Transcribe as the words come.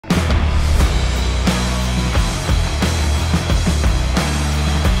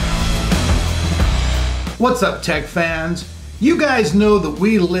What's up, tech fans? You guys know that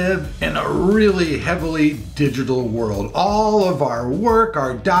we live in a really heavily digital world. All of our work,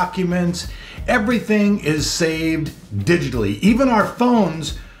 our documents, everything is saved digitally. Even our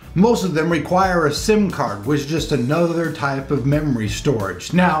phones, most of them require a SIM card, which is just another type of memory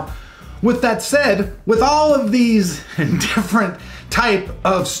storage. Now, with that said, with all of these different type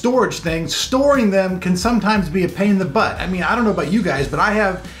of storage things, storing them can sometimes be a pain in the butt. I mean, I don't know about you guys, but I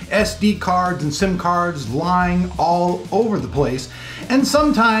have SD cards and SIM cards lying all over the place. And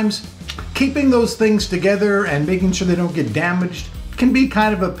sometimes keeping those things together and making sure they don't get damaged can be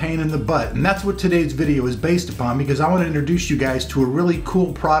kind of a pain in the butt. And that's what today's video is based upon, because I want to introduce you guys to a really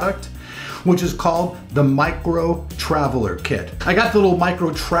cool product, which is called the Micro Traveler Kit. I got the little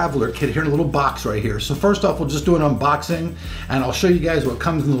Micro Traveler Kit here in a little box right here. So first off, we'll just do an unboxing and I'll show you guys what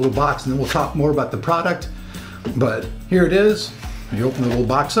comes in the little box, and then we'll talk more about the product. But here it is. You open the little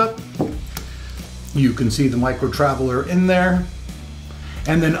box up. You can see the Micro Traveler in there.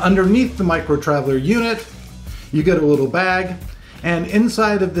 And then underneath the Micro Traveler unit, you get a little bag. And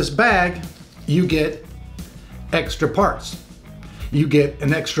inside of this bag, you get extra parts. You get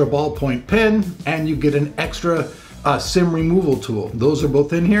an extra ballpoint pen, and you get an extra SIM removal tool. Those are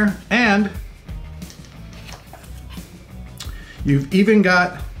both in here. And you've even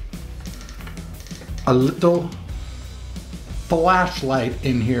got a little flashlight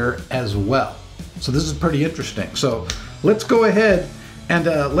in here as well. So this is pretty interesting. So let's go ahead and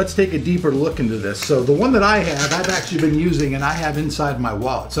let's take a deeper look into this. So the one that I have, I've actually been using, and I have inside my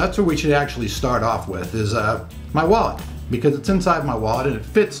wallet. So that's where we should actually start off with, is my wallet, because it's inside my wallet and it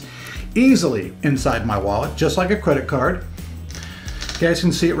fits easily inside my wallet, just like a credit card. You guys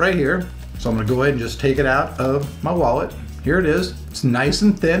can see it right here. So I'm gonna go ahead and just take it out of my wallet. Here it is. It's nice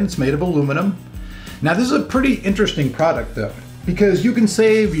and thin. It's made of aluminum. Now this is a pretty interesting product though, because you can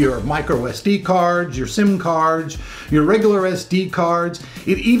save your micro SD cards, your SIM cards, your regular SD cards.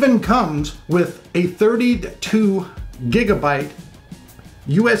 It even comes with a 32 gigabyte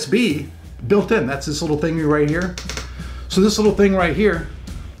USB built in. That's this little thing right here. So this little thing right here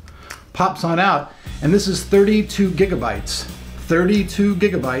pops on out, and this is 32 gigabytes. 32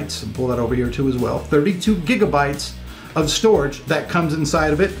 gigabytes, and pull that over here too as well. 32 gigabytes of storage that comes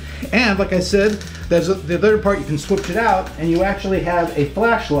inside of it. And like I said, there's the other part, you can switch it out and you actually have a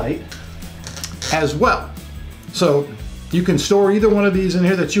flashlight as well. So you can store either one of these in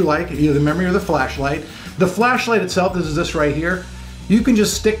here that you like, either the memory or the flashlight. The flashlight itself, this is this right here. You can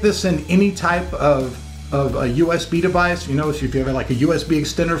just stick this in any type of a USB device. You know, so if you have like a USB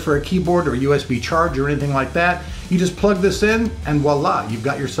extender for a keyboard or a USB charger or anything like that, you just plug this in and voila, you've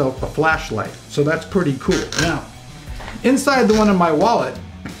got yourself a flashlight. So that's pretty cool. Now, inside the one in my wallet,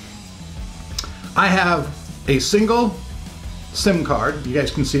 I have a single SIM card. You guys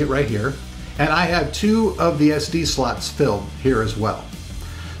can see it right here. And I have 2 of the SD slots filled here as well.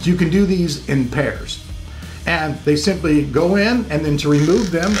 So you can do these in pairs. And they simply go in, and then to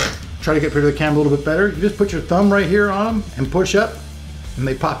remove them, try to get rid of the camera a little bit better, you just put your thumb right here on them and push up, and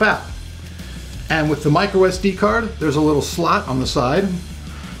they pop out. And with the micro SD card, there's a little slot on the side.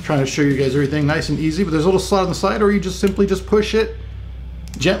 Trying to show you guys everything nice and easy, but there's a little slot on the side, or you just simply just push it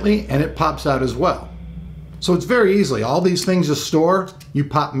gently and it pops out as well. So it's very easily, all these things just store, you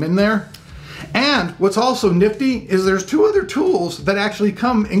pop them in there. And what's also nifty is there's 2 other tools that actually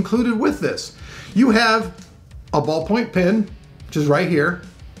come included with this. You have a ballpoint pen, which is right here,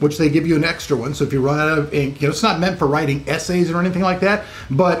 which they give you an extra one. So if you run out of ink, you know, it's not meant for writing essays or anything like that,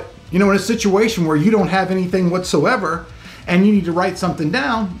 but you know, in a situation where you don't have anything whatsoever and you need to write something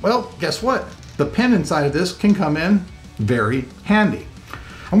down, well, guess what? The pen inside of this can come in very handy.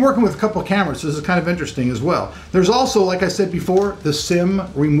 I'm working with a couple of cameras, so this is kind of interesting as well. There's also, like I said before, the SIM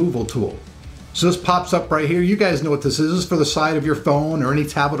removal tool. So this pops up right here. You guys know what this is. This is for the side of your phone or any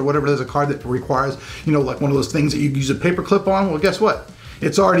tablet or whatever. There's a card that requires, you know, like one of those things that you use a paper clip on. Well, guess what?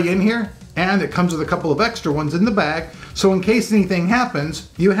 It's already in here, and it comes with a couple of extra ones in the bag. So in case anything happens,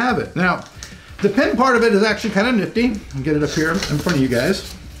 you have it. Now, the pen part of it is actually kind of nifty. I'll get it up here in front of you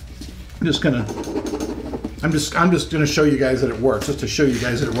guys. I'm just gonna show you guys that it works, just to show you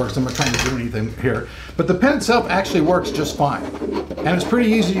guys that it works. I'm not trying to do anything here. But the pen itself actually works just fine. And it's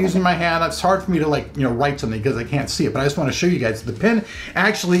pretty easy to use in my hand. It's hard for me to, like, you know, write something because I can't see it, but I just want to show you guys the pen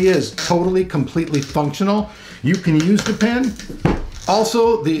actually is totally, completely functional. You can use the pen.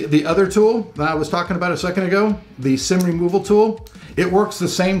 Also, the other tool that I was talking about a second ago, the SIM removal tool, it works the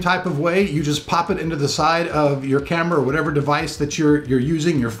same type of way. You just pop it into the side of your camera or whatever device that you're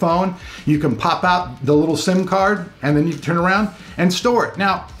using, your phone. You can pop out the little SIM card, and then you turn around and store it.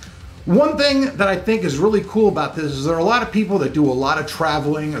 Now, One thing that I think is really cool about this is there are a lot of people that do a lot of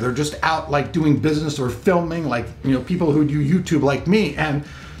traveling, or they're just out like doing business or filming, like, you know, people who do YouTube like me, and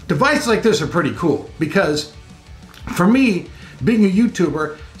devices like this are pretty cool because for me, being a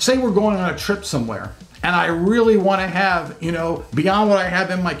YouTuber, say we're going on a trip somewhere and I really want to have, you know, beyond what I have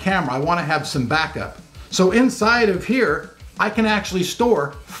in my camera, I want to have some backup. So inside of here, I can actually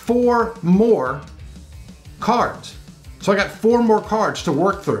store 4 more cards. So I got 4 more cards to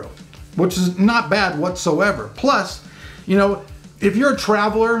work through, which is not bad whatsoever. Plus, you know, if you're a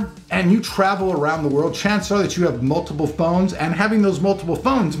traveler and you travel around the world, chances are that you have multiple phones, and having those multiple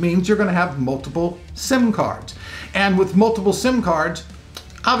phones means you're gonna have multiple SIM cards. And with multiple SIM cards,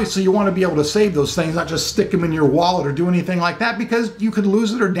 obviously you wanna be able to save those things, not just stick them in your wallet or do anything like that, because you could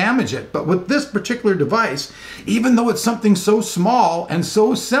lose it or damage it. But with this particular device, even though it's something so small and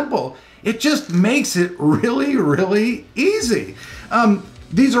so simple, it just makes it really, really easy.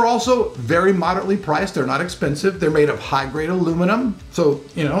 These are also very moderately priced. They're not expensive. They're made of high-grade aluminum, so,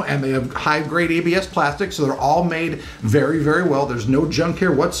 you know, and they have high-grade ABS plastic, so they're all made very, very well. There's no junk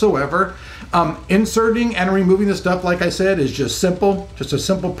here whatsoever. Inserting and removing the stuff, like I said, is just simple. Just a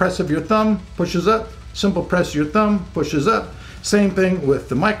simple press of your thumb, pushes up. Simple press of your thumb, pushes up. Same thing with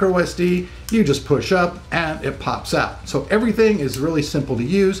the micro SD. You just push up and it pops out. So everything is really simple to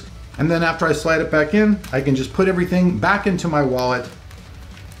use. And then after I slide it back in, I can just put everything back into my wallet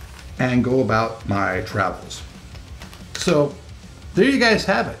and go about my travels. So there you guys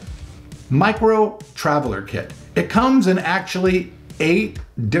have it. Micro Traveler Kit. It comes in actually 8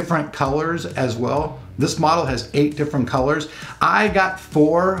 different colors as well. This model has 8 different colors. I got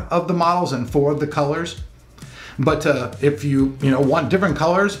 4 of the models and 4 of the colors. But if you want different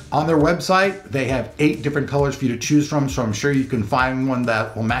colors, on their website, they have 8 different colors for you to choose from. So I'm sure you can find one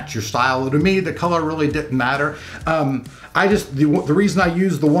that will match your style. To me, the color really didn't matter. The reason I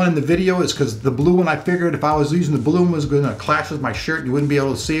used the one in the video is because the blue one, I figured if I was using the blue one was going to clash with my shirt, you wouldn't be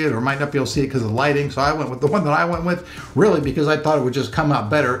able to see it, or might not be able to see it because of the lighting. So I went with the one that I went with, really because I thought it would just come out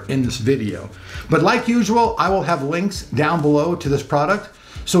better in this video. But like usual, I will have links down below to this product.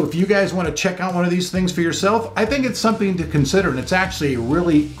 So if you guys want to check out one of these things for yourself, I think it's something to consider, and it's actually a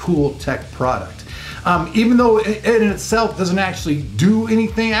really cool tech product. Even though it in itself doesn't actually do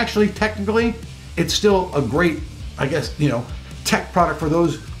anything, technically, it's still a great, I guess, tech product for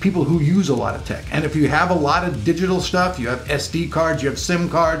those people who use a lot of tech. And if you have a lot of digital stuff, you have SD cards, you have SIM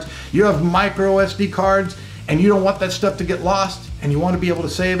cards, you have micro SD cards, and you don't want that stuff to get lost, and you want to be able to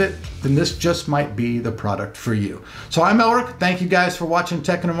save it, then this just might be the product for you. So I'm Elric. Thank you guys for watching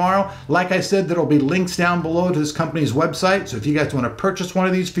Tech Tomorrow. Like I said, there'll be links down below to this company's website. So if you guys want to purchase one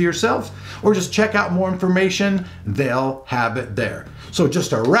of these for yourself or just check out more information, they'll have it there. So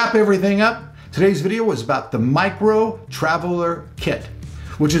just to wrap everything up, today's video was about the Micro Traveler Kit,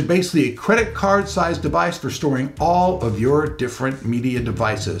 which is basically a credit card sized device for storing all of your different media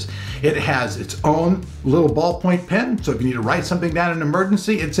devices. It has its own little ballpoint pen, so if you need to write something down in an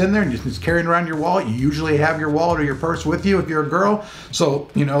emergency, it's in there and you're just carrying around your wallet. You usually have your wallet or your purse with you if you're a girl. So,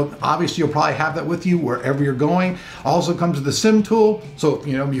 obviously you'll probably have that with you wherever you're going. Also comes with the SIM tool. So,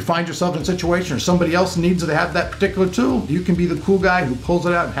 you find yourself in a situation or somebody else needs to have that particular tool, you can be the cool guy who pulls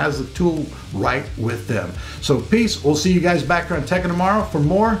it out and has the tool right with them. So peace. We'll see you guys back here on Tech Tomorrow for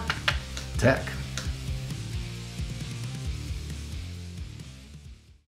more tech.